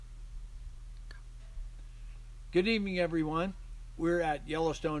Good evening, everyone. We're at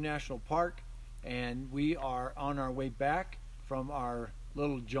Yellowstone National Park, and we are on our way back from our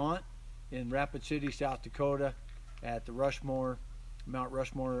little jaunt in Rapid City, South Dakota, at the Mount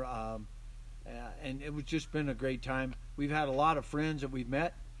Rushmore, and it was just been a great time. We've had a lot of friends that we've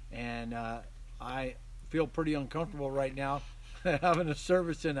met, and I feel pretty uncomfortable right now having a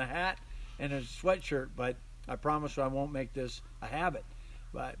service in a hat and a sweatshirt, but I promise I won't make this a habit.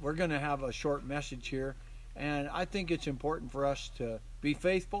 But we're going to have a short message here. And I think it's important for us to be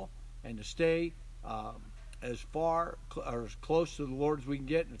faithful and to stay as far or as close to the Lord as we can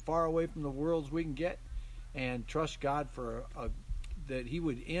get and as far away from the world as we can get, and trust God for that He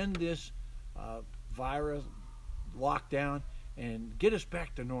would end this virus lockdown and get us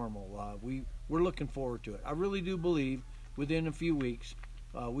back to normal. We're looking forward to it. I really do believe within a few weeks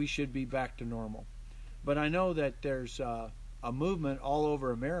we should be back to normal. But I know that there's a movement all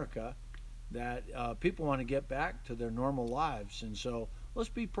over America that people want to get back to their normal lives. And so let's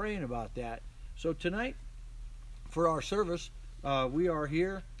be praying about that. So tonight, for our service, we are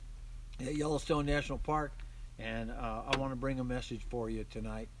here at Yellowstone National Park, and I want to bring a message for you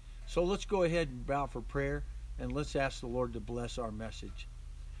tonight. So let's go ahead and bow for prayer, and let's ask the Lord to bless our message.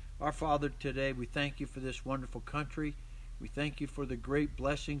 Our Father, today we thank you for this wonderful country. We thank you for the great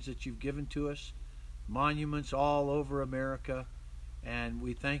blessings that you've given to us, monuments all over America. And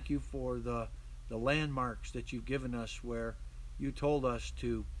we thank you for the landmarks that you've given us, where you told us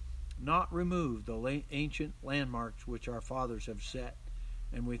to not remove the ancient landmarks which our fathers have set.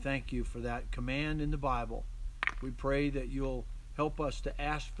 And we thank you for that command in the Bible. We pray that you'll help us to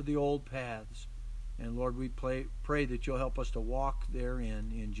ask for the old paths. And Lord, we pray that you'll help us to walk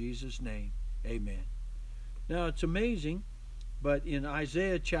therein. In Jesus' name, amen. Now, it's amazing, but in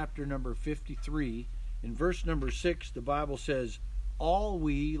Isaiah chapter number 53, in verse number 6, the Bible says, "All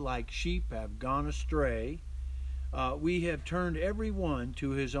we like sheep have gone astray. We have turned every one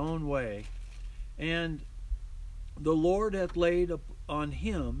to his own way. And the Lord hath laid on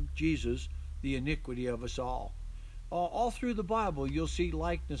him," Jesus, "the iniquity of us all." All through the Bible, you'll see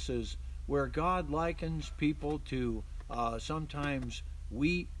likenesses where God likens people to sometimes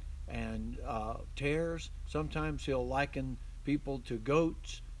wheat and tares. Sometimes he'll liken people to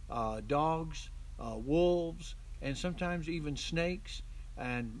goats, dogs, wolves, and sometimes even snakes.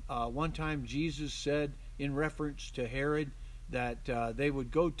 And one time Jesus said, in reference to Herod, that they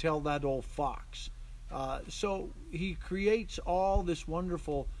would go tell that old fox. So he creates all this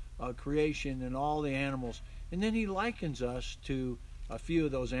wonderful creation and all the animals, and then he likens us to a few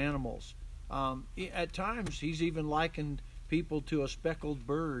of those animals. At times he's even likened people to a speckled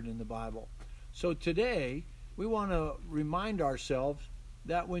bird in the Bible. So today we want to remind ourselves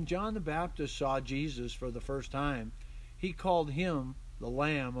that when John the Baptist saw Jesus for the first time, he called him the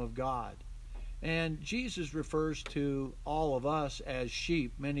Lamb of God. And Jesus refers to all of us as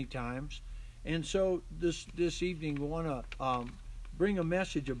sheep many times. And so this evening we want to bring a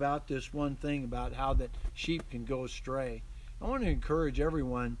message about this one thing, about how that sheep can go astray. I want to encourage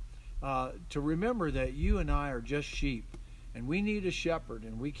everyone to remember that you and I are just sheep, and we need a shepherd,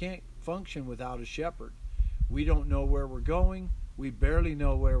 and we can't function without a shepherd. We don't know where we're going. We barely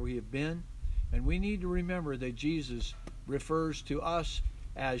know where we have been, and we need to remember that Jesus refers to us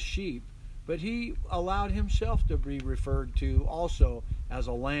as sheep, but he allowed himself to be referred to also as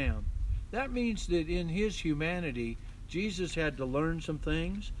a lamb. That means that in his humanity, Jesus had to learn some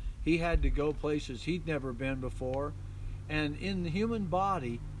things. He had to go places he'd never been before. And in the human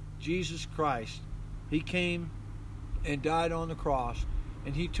body, Jesus Christ, he came and died on the cross,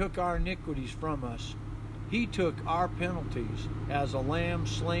 and he took our iniquities from us. He took our penalties as a lamb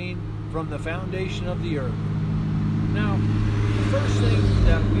slain from the foundation of the earth. Now, the first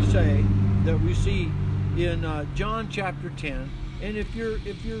thing that we see in John chapter 10, and if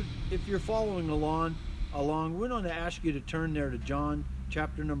you're following along, we're going to ask you to turn there to John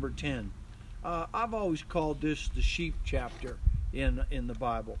chapter number 10. I've always called this the sheep chapter in the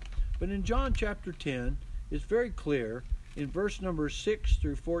Bible, but in John chapter 10, it's very clear in verse number 6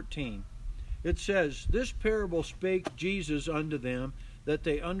 through 14. It says, "This parable spake Jesus unto them, that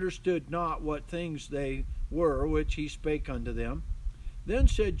they understood not what things they were which he spake unto them. Then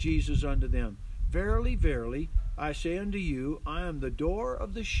said Jesus unto them, Verily, verily, I say unto you, I am the door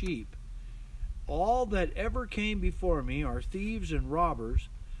of the sheep. All that ever came before me are thieves and robbers,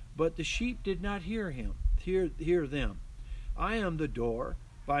 but the sheep did not hear them. I am the door.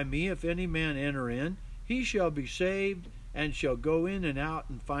 By me, if any man enter in, he shall be saved, and shall go in and out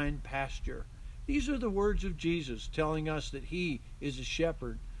and find pasture." These are the words of Jesus telling us that he is a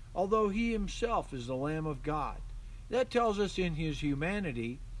shepherd, although he himself is the Lamb of God. That tells us in his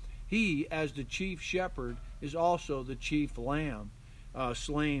humanity, He, as the chief shepherd, is also the chief lamb,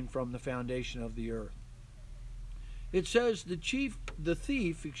 slain from the foundation of the earth. It says, the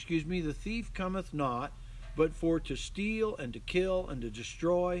thief cometh not, but for to steal and to kill and to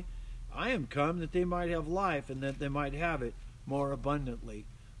destroy. I am come that they might have life, and that they might have it more abundantly.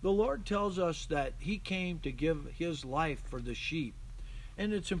 The Lord tells us that He came to give His life for the sheep.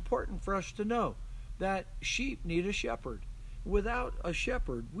 And it's important for us to know that sheep need a shepherd. Without a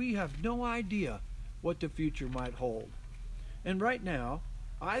shepherd, we have no idea what the future might hold. And right now,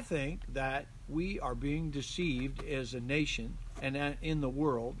 I think that we are being deceived as a nation and in the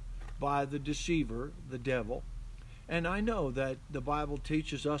world by the deceiver, the devil. And I know that the Bible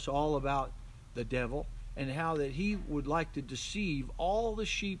teaches us all about the devil and how that he would like to deceive all the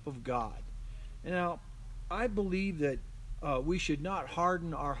sheep of God. Now, I believe that we should not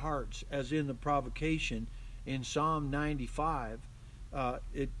harden our hearts, as in the provocation in Psalm 95.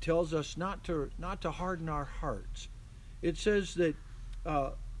 It tells us not to harden our hearts. It says that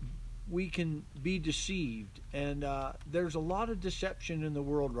we can be deceived, and there's a lot of deception in the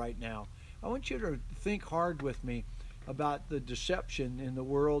world right now. I want you to think hard with me about the deception in the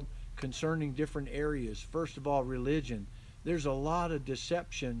world concerning different areas. First of all, religion. There's a lot of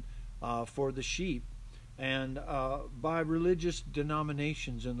deception for the sheep, and by religious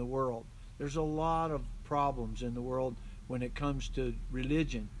denominations in the world. There's a lot of problems in the world when it comes to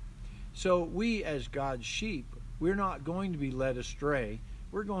religion. So we, as God's sheep, we're not going to be led astray.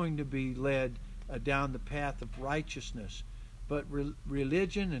 We're going to be led down the path of righteousness. But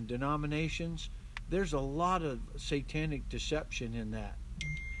religion and denominations, there's a lot of satanic deception in that.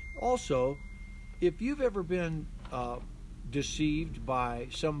 Also, if you've ever been deceived by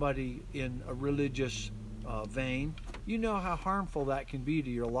somebody in a religious vein, you know how harmful that can be to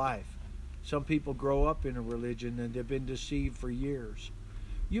your life. Some people grow up in a religion and they've been deceived for years.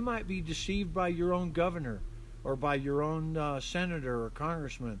 You might be deceived by your own governor or by your own senator or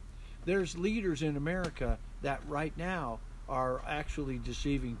congressman. There's leaders in America that right now are actually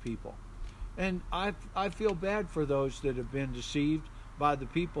deceiving people. And I feel bad for those that have been deceived by the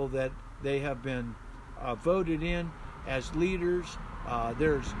people that they have been voted in as leaders.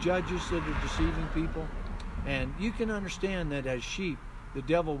 There's judges that are deceiving people. And you can understand that as sheep, the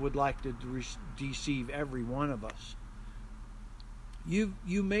devil would like to deceive every one of us. You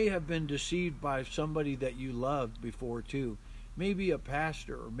may have been deceived by somebody that you loved before too. Maybe a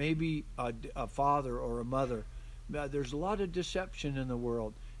pastor, or maybe a father or a mother. There's a lot of deception in the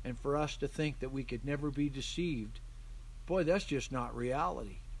world. And for us to think that we could never be deceived, boy, that's just not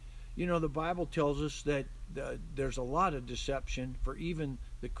reality. You know, the Bible tells us that there's a lot of deception for even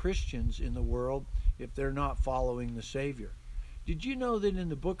the Christians in the world if they're not following the Savior. Did you know that in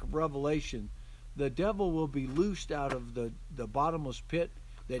the book of Revelation, the devil will be loosed out of the bottomless pit,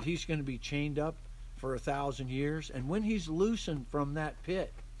 that he's going to be chained up for 1,000 years? And when he's loosened from that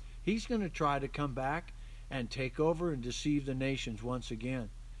pit, he's going to try to come back and take over and deceive the nations once again.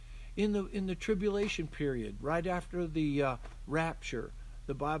 In the tribulation period, right after the rapture,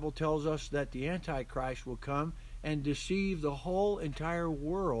 the Bible tells us that the Antichrist will come and deceive the whole entire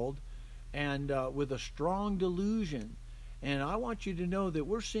world, and with a strong delusion. And I want you to know that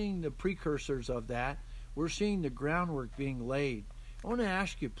we're seeing the precursors of that. We're seeing the groundwork being laid. I want to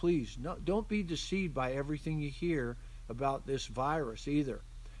ask you, please, don't be deceived by everything you hear about this virus either.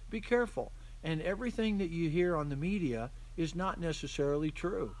 Be careful. And everything that you hear on the media is not necessarily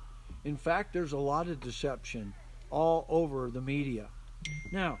true. In fact, there's a lot of deception all over the media.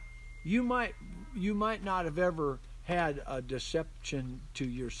 Now, you might not have ever had a deception to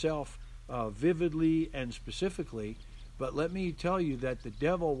yourself vividly and specifically, but let me tell you that the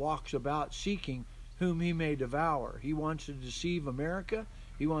devil walks about seeking whom he may devour. He wants to deceive America.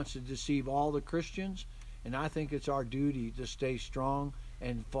 He wants to deceive all the Christians. And I think it's our duty to stay strong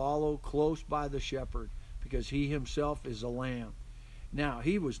and follow close by the shepherd, because he himself is a lamb. Now,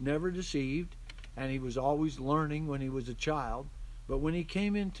 he was never deceived, and he was always learning when he was a child. But when he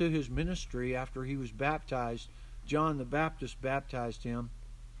came into his ministry after he was baptized, John the Baptist baptized him,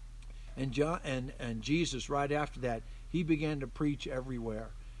 and Jesus right after that, he began to preach everywhere.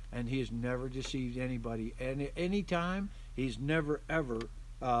 And he has never deceived anybody. And any time, he's never ever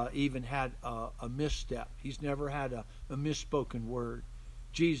even had a misstep. He's never had a misspoken word.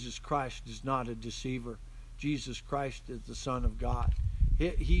 Jesus Christ is not a deceiver. Jesus Christ is the Son of God.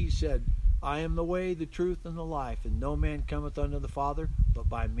 He said, I am the way, the truth, and the life, and no man cometh unto the Father but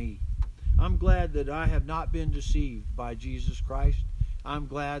by me. I'm glad that I have not been deceived by Jesus Christ. I'm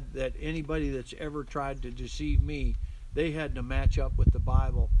glad that anybody that's ever tried to deceive me, they had to match up with the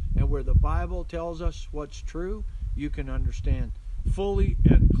Bible. And where the Bible tells us what's true, you can understand fully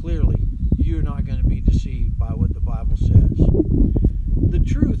and clearly, you're not going to be deceived by what the Bible says. The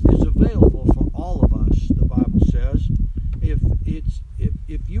truth is available for all of us, the Bible says.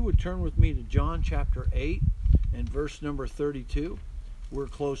 If you would turn with me to John chapter 8 and verse number 32. We're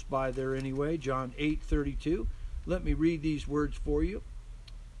close by there anyway. John 8:32. Let me read these words for you.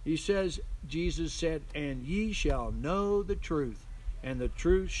 He says, Jesus said, "And ye shall know the truth, and the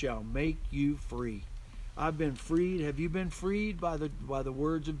truth shall make you free." I've been freed. Have you been freed by the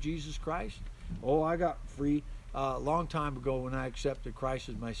words of Jesus Christ? Oh, I got free a long time ago when I accepted Christ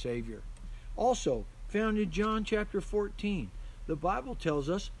as my Savior. Also, found in John chapter 14, the Bible tells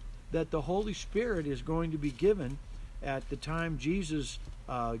us that the Holy Spirit is going to be given at the time Jesus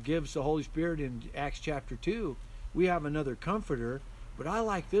gives the Holy Spirit in Acts chapter 2. We have another comforter, but I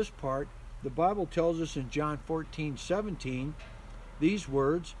like this part. The Bible tells us in John 14:17 these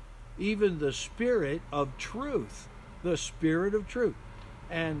words, even the Spirit of truth, the Spirit of truth.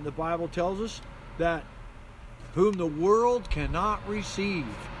 And the Bible tells us that whom the world cannot receive,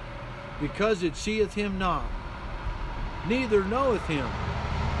 because it seeth him not, neither knoweth him.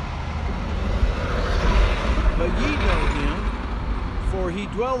 But ye know him, for he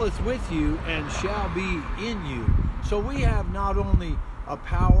dwelleth with you and shall be in you. So we have not only a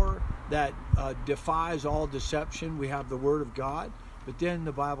power that defies all deception, we have the Word of God, but then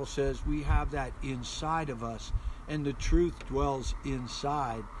the Bible says we have that inside of us, and the truth dwells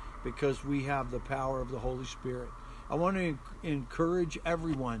inside because we have the power of the Holy Spirit. I want to encourage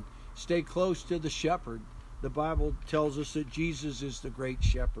everyone, stay close to the shepherd. The Bible tells us that Jesus is the great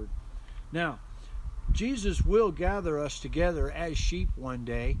shepherd. Now, Jesus will gather us together as sheep one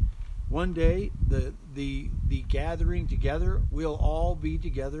day. One day, the gathering together, we'll all be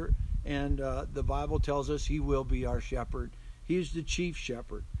together, and the Bible tells us he will be our shepherd. He's the chief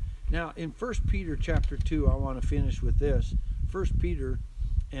shepherd. Now, in 1 Peter chapter 2, I want to finish with this. 1 Peter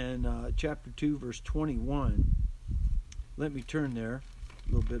and chapter 2, verse 21. Let me turn there.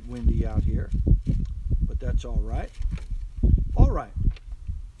 A little bit windy out here, but that's all right. All right.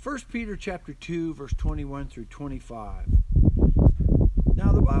 1 Peter chapter 2, verse 21 through 25.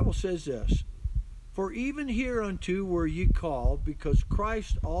 Now the Bible says this, "For even hereunto were ye called, because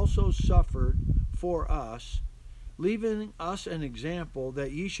Christ also suffered for us, leaving us an example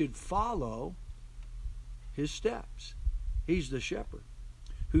that ye should follow his steps." He's the shepherd,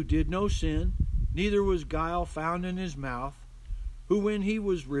 "who did no sin, neither was guile found in his mouth, who when he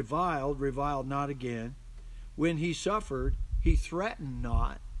was reviled not again. When he suffered, he threatened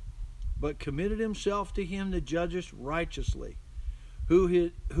not, but committed himself to him that judgeth righteously,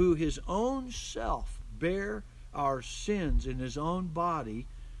 who his own self bare our sins in his own body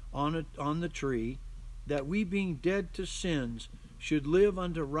on the tree, that we being dead to sins should live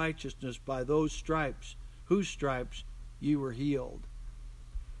unto righteousness, by those stripes, whose stripes ye were healed.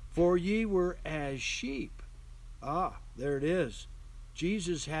 For ye were as sheep." There it is.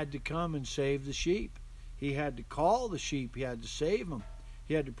 Jesus had to come and save the sheep. He had to call the sheep. He had to save them.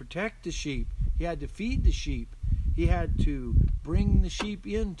 He had to protect the sheep. He had to feed the sheep. He had to bring the sheep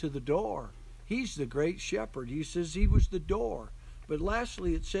into the door. He's the great shepherd. He says he was the door. But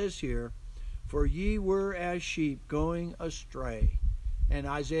lastly, it says here, "For ye were as sheep going astray." And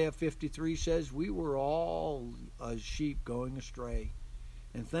Isaiah 53 says we were all as sheep going astray.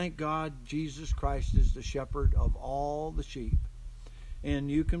 And thank God Jesus Christ is the shepherd of all the sheep.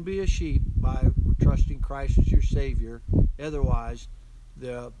 And you can be a sheep by trusting Christ as your Savior. Otherwise,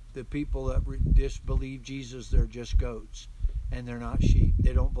 the people that disbelieve Jesus, they're just goats. And they're not sheep.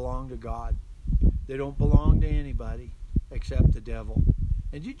 They don't belong to God. They don't belong to anybody except the devil.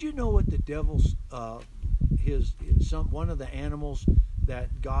 And did you know what the devil's one of the animals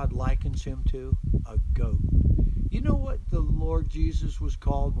that God likens him to? A goat. You know what the Lord Jesus was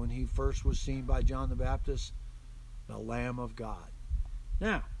called when he first was seen by John the Baptist? The Lamb of God.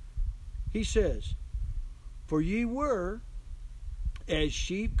 Now, he says, "For ye were as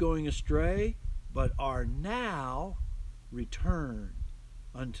sheep going astray, but are now returned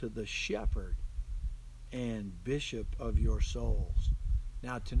unto the shepherd and bishop of your souls."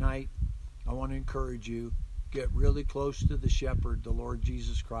 Now tonight, I want to encourage you, get really close to the shepherd, the Lord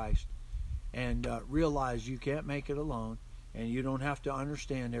Jesus Christ, and realize you can't make it alone, and you don't have to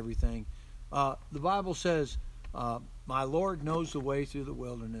understand everything. The Bible says, "My Lord knows the way through the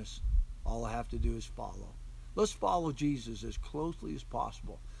wilderness. All I have to do is follow." Let's follow Jesus as closely as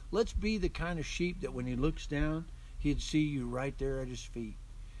possible. Let's be the kind of sheep that when he looks down, he'd see you right there at his feet.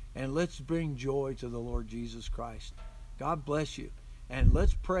 And let's bring joy to the Lord Jesus Christ. God bless you. And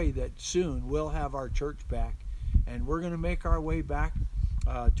let's pray that soon we'll have our church back. And we're going to make our way back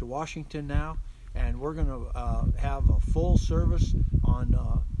to Washington now. and we're going to have a full service on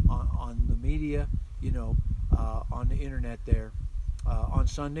the media, on the internet there. On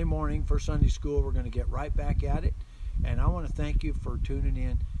Sunday morning for Sunday school, we're going to get right back at it. And I want to thank you for tuning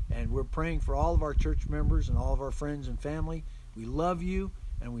in. And we're praying for all of our church members and all of our friends and family. We love you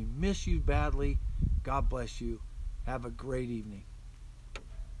and we miss you badly. God bless you. Have a great evening.